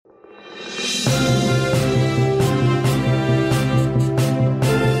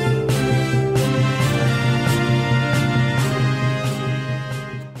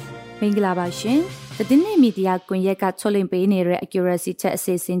ဂလာပါရှင်။သတင်းနဲ့မီဒီယာကွန်ရက်ကထုတ်လွှင့်ပေးနေတဲ့ accuracy check အ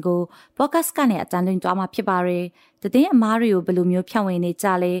စီအစဉ်ကို podcast ကနေအတန်းလွှင့်သွားမှာဖြစ်ပါတယ်။သတင်းအမားတွေကိုဘယ်လိုမျိုးဖြန့်ဝေနေကြ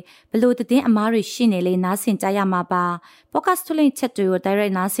လဲ။ဘယ်လိုသတင်းအမားတွေရှိနေလဲနားဆင်ကြရမှာပါ။ podcast ထုတ်လွှင့်ချက်တွေကို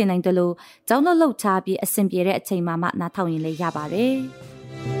direct နားဆင်နိုင်တယ်လို့ကြောင်းလုပ်ထားပြီးအဆင်ပြေတဲ့အချိန်မှာမှနားထောင်ရင်လည်းရပါတယ်။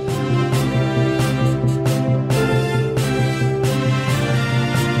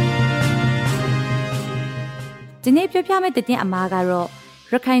ဒီနေ့ပြောပြမယ့်သတင်းအမားကတော့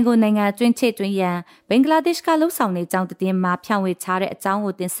ရခိုင်ကိုနိုင်ငံအတွင်းချစ်တွင်ရန်ဘင်္ဂလားဒေ့ရှ်ကလှုပ်ဆောင်နေကြောင်းသတင်းမှာဖြန့်ဝေထားတဲ့အကြောင်း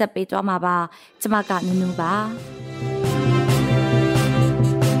ကိုတင်ဆက်ပေးသွားမှာပါ။ကျွန်မကနူးနူးပါ။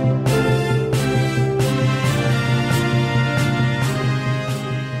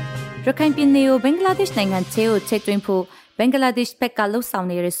ရခိုင်ပြည်နယ်ကိုဘင်္ဂလားဒေ့ရှ်နိုင်ငံချစ်တွင်ဖို့ဘင်္ဂလားဒေ့ရှ်ဘက်ကလှုပ်ဆောင်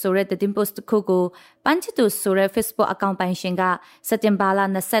နေတဲ့ဆိုတဲ့သတင်း post တစ်ခုကိုပန်းချစ်သူဆိုတဲ့ Facebook အကောင့်ပိုင်ရှင်ကစက်တင်ဘာလ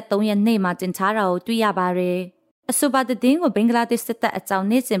23ရက်နေ့မှာတင်ထားတာကိုတွေ့ရပါတယ်။အဆိုပါသတင်းကိုဘင်္ဂလားဒေ့ရှ်စစ်တပ်အကြောင်း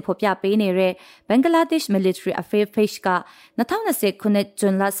နေ့စဉ်ဖော်ပြပေးနေတဲ့ဘင်္ဂလားဒေ့ရှ် Military Affairs Page က2020ခုနှစ်ဇွ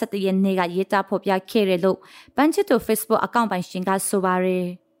န်လ17ရက်နေ့ကရေးသားဖော်ပြခဲ့တယ်လို့ပန်းချစ်သူ Facebook အကောင့်ပိုင်ရှင်ကဆိုပါတယ်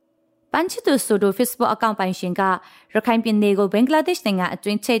။ပန်းချစ်သူဆိုတဲ့ Facebook အကောင့်ပိုင်ရှင်ကရခိုင်ပြည်နယ်ကိုဘင်္ဂလားဒေ့ရှ်နိုင်ငံအတွ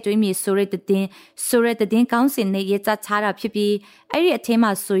င်းချဲ့တွင်းမြေဆိုတဲ့သတင်းကောင်းစင်နဲ့ရေးသားထားတာဖြစ်ပြီးအဲ့ဒီအထင်း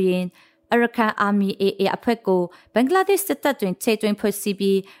မှာဆိုရင်Arakan Army AA အဖွဲ့ကိုဘင်္ဂလားဒေ့ရှ်စစ်တပ်တွင်ချဲ့တွင်းဖွဲ့စည်း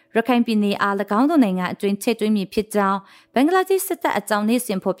ပြီးရခိုင်ပြည်နယ်အား၎င်းတို့နိုင်ငံအတွင်းချဲ့တွင်းမြေဖြစ်ကြောင်းဘင်္ဂလားဒေ့ရှ်စစ်တပ်အကြောင်းနေ့စ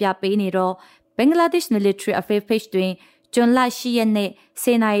ဉ်ဖော်ပြပေးနေတော့ဘင်္ဂလားဒေ့ရှ် Military Affairs Page တွင်ဇွန်လ10ရက်နေ့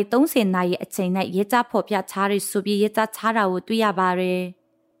10:30နာရီအချိန်၌ရေးသားဖော်ပြထားတဲ့ဆိုပြီးရေးသားထားတာကိုတွေ့ရပါတယ်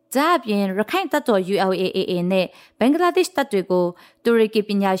။ဒါအပြင်ရခိုင်တပ်တော် ULAAA နဲ့ဘင်္ဂလားဒေ့ရှ်တပ်တွေကိုတူရကီပ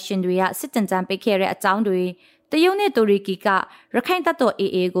ညာရှင်တွေကစစ်တမ်းကြမ်းပေးခဲ့တဲ့အကြောင်းတွေတရုတ်နဲ့တူရကီကရခိုင်တပ်တော်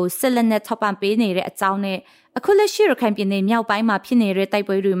AA ကိုစစ်လက်နက်ထောက်ပံ့ပေးနေတဲ့အကြောင်းနဲ့အခုလက်ရှိရခိုင်ပြည်နယ်မြောက်ပိုင်းမှာဖြစ်နေတဲ့တိုက်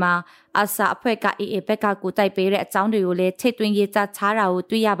ပွဲတွေမှာအာဆာအဖွဲ့က AA ဘက်ကကိုတိုက်ပေးတဲ့အကြောင်းတွေကိုလည်းထိတ်သွင်းရေးသားထားတာကို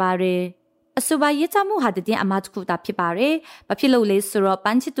တွေ့ရပါတယ်။အဆိုပါရေးသားမှုဟာသတင်းအမှားတစ်ခုသာဖြစ်ပါတယ်။ဘာဖြစ်လို့လဲဆိုတော့ပ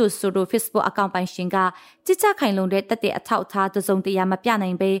န်းချစ်သူဆိုတဲ့ Facebook အကောင့်ပိုင်ရှင်ကကြည်ကြခိုင်လုံတဲ့တက်တဲ့အထောက်အထားတစုံတရာမပြ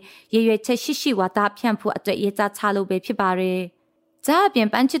နိုင်ဘဲရည်ရွယ်ချက်ရှိဝါဒဖြန့်ဖို့အတွက်ရေးသားထားလို့ပဲဖြစ်ပါတယ်။ဒါအပြင်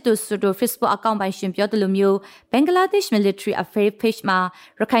ပန်းချစ်သူဆိုတဲ့ Facebook အကောင့်ပိုင်ရှင်ပြောတယ်လို့မျိုးဘင်္ဂလားဒေ့ရှ် Military Affairs Page မှာ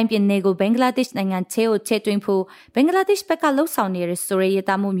ရခိုင်ပြည်နယ်ကိုဘင်္ဂလားဒေ့ရှ်နိုင်ငံချဲတွင်းဖို့ဘင်္ဂလားဒေ့ရှ်ဘက်ကလှုပ်ဆောင်နေတဲ့ဆိုရရေး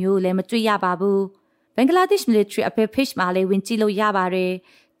သားမှုမျိုးလည်းမတွေ့ရပါဘူး။ဘင်္ဂလားဒေ့ရှ် Military Affairs Page မှာလည်းဝင်ကြည့်လို့ရပါတယ်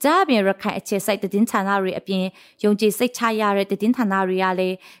။ဒါအပြင်ရခိုင်အခြေစိုက်သတင်းဌာနတွေအပြင်ယုံကြည်စိတ်ချရတဲ့သတင်းဌာနတွေကလ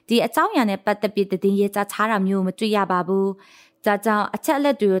ည်းဒီအကြောင်းအရာနဲ့ပတ်သက်ပြီးသတင်းရေးသားထားတာမျိုးမတွေ့ရပါဘူး။ဒါကြောင့်အချက်အလ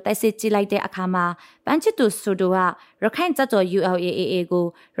က်တွေကိုတိုက်စစ်ကြည့်လိုက်တဲ့အခါမှာပန်းချစ်သူဆိုတော့ရခိုင်တပ်တော် ULAAA ကို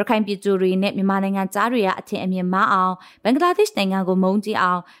ရခိုင်ပြည်သူတွေနဲ့မြန်မာနိုင်ငံသားတွေကအထင်အမြင်မှားအောင်ဘင်္ဂလားဒေ့ရှ်နိုင်ငံကိုမုန်းကြည့်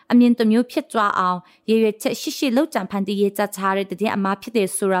အောင်အမြင်တစ်မျိုးဖြစ်သွားအောင်ရည်ရွယ်ချက်ရှိလှုပ်ကြံဖန်တီးရေးကြားထားတဲ့သတင်းအမှားဖြစ်တဲ့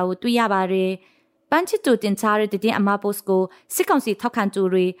ဆိုတာကိုတွေ့ရပါတယ်။ပန်းချစ်သူတင်ထားတဲ့သတင်းအမှား post ကိုစစ်ကောင်စီထောက်ခံသူ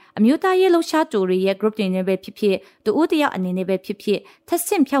တွေအမျိုးသားရေးလှုပ်ရှားသူတွေရဲ့ group တွေနဲ့ပဲဖြစ်ဖြစ်တူဦးတယောက်အနေနဲ့ပဲဖြစ်ဖြစ်ထပ်ဆ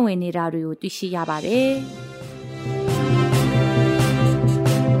င့်ဖြန့်ဝေနေတာတွေကိုတွေ့ရှိရပါတယ်။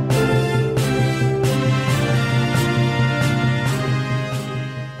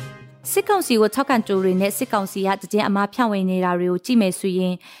စစ်ကောင်စီကိုထောက်ခံကြိုးတွေနဲ့စစ်ကောင်စီကသတင်းအမှားဖြန့်ဝေနေတာတွေကိုကြည့်မယ်ဆိုရ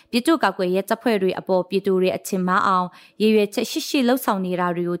င်ပြည်သူ့ကာကွယ်ရေးတပ်ဖွဲ့တွေအပေါ်ပြည်သူတွေအချင်းမအောင်ရည်ရွယ်ချက်ရှိလှုပ်ဆောင်နေတာ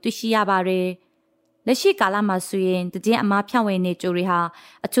တွေကိုတွေ့ရှိရပါတယ်။လက်ရှိကာလမှာဆိုရင်သတင်းအမှားဖြန့်ဝေနေကြတွေဟာ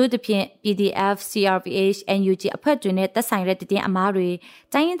အထူးသဖြင့် PDF, CRPH, NUG အဖွဲ့တွေနဲ့သက်ဆိုင်တဲ့သတင်းအမှားတွေ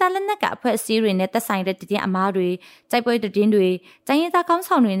တိုင်းရင်းသားလက်နက်ကအဖွဲ့အစည်းတွေနဲ့သက်ဆိုင်တဲ့သတင်းအမှားတွေတိုက်ပွဲသတင်းတွေတိုင်းရင်းသားခေါင်း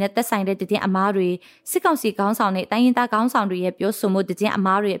ဆောင်တွေနဲ့သက်ဆိုင်တဲ့သတင်းအမှားတွေစစ်ကောင်စီခေါင်းဆောင်နဲ့တိုင်းရင်းသားခေါင်းဆောင်တွေရဲ့ပြောဆိုမှုသတင်းအ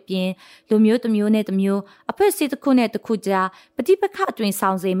မှားတွေအပြင်လူမျိုးတစ်မျိုးနဲ့တစ်မျိုးအဖွဲ့အစည်းတစ်ခုနဲ့တစ်ခုကြားပဋိပက္ခအတွင်ဆော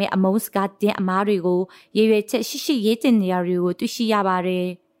င်စေမဲ့အမုန်းစကားသတင်းအမှားတွေကိုရည်ရွယ်ချက်ရှိရေးတင်နေရတွေကိုတွေ့ရှိရပါတယ်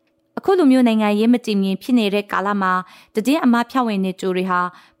။အခုလိုမျိုးနိုင်ငံရေးမတည်ငြိမ်ဖြစ်နေတဲ့ကာလမှာသတင်းအမှားဖြန့်ဝေနေကြတွေဟာ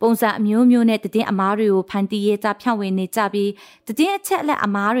ပုံစံအမျိုးမျိုးနဲ့သတင်းအမှားတွေကိုဖန်တီးရေးသားဖြန့်ဝေနေကြပြီးသတင်းအချက်အလက်အ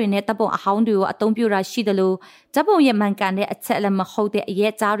မှားတွေနဲ့တပ်ပုံအဟောင်းတွေကိုအသုံးပြုတာရှိတယ်လို့တပ်ပုံရဲ့မှန်ကန်တဲ့အချက်အလက်မဟုတ်တဲ့အ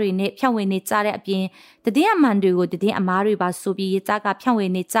ရေးကြားတွေနဲ့ဖြန့်ဝေနေကြတဲ့အပြင်သတင်းအမှန်တွေကိုသတင်းအမှားတွေပါဆိုပြီးရေးသားကဖြန့်ဝေ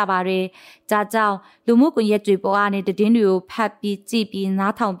နေကြပါတယ်။ဒါကြောင့်လူမှုကွန်ရက်တွေပေါ်ကနေသတင်းတွေကိုဖတ်ပြီးကြည့်ပြီး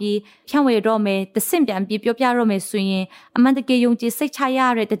နားထောင်ပြီးဖြန့်ဝေတော့မယ်တဆင့်ပြန်ပြီးပြောပြတော့မယ်ဆိုရင်အမှန်တကယ်ယုံကြည်စိတ်ချရ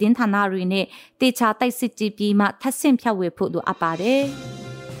တဲ့သတင်းဌာနတွေနဲ့တေချာတိုက်စစ်ကြည့်ပြီးမှထပ်ဆင့်ဖြန့်ဝေဖို့လိုအပ်ပါတယ်။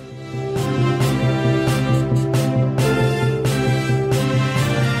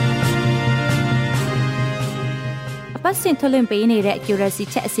ပတ်စင်ထုတ်လွှင့်ပေးနေတဲ့ accuracy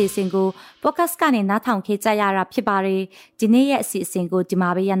check အစီအစဉ်ကို podcast ကနေနားထောင်ခဲ့ကြရတာဖြစ်ပါတယ်။ဒီနေ့ရဲ့အစီအစဉ်ကိုဒီမှာ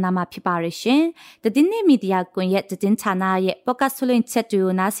ပဲရနာမှာဖြစ်ပါရရှင်။သတင်းနဲ့မီဒီယာကွန်ရက်သတင်းဌာနရဲ့ podcast ထုတ်လွှင့်ချက်တွေ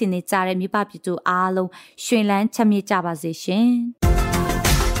ကိုနားဆင်နေကြတဲ့မိဘပြည်သူအားလုံးရွှင်လန်းချမ်းမြေ့ကြပါစေရှင်။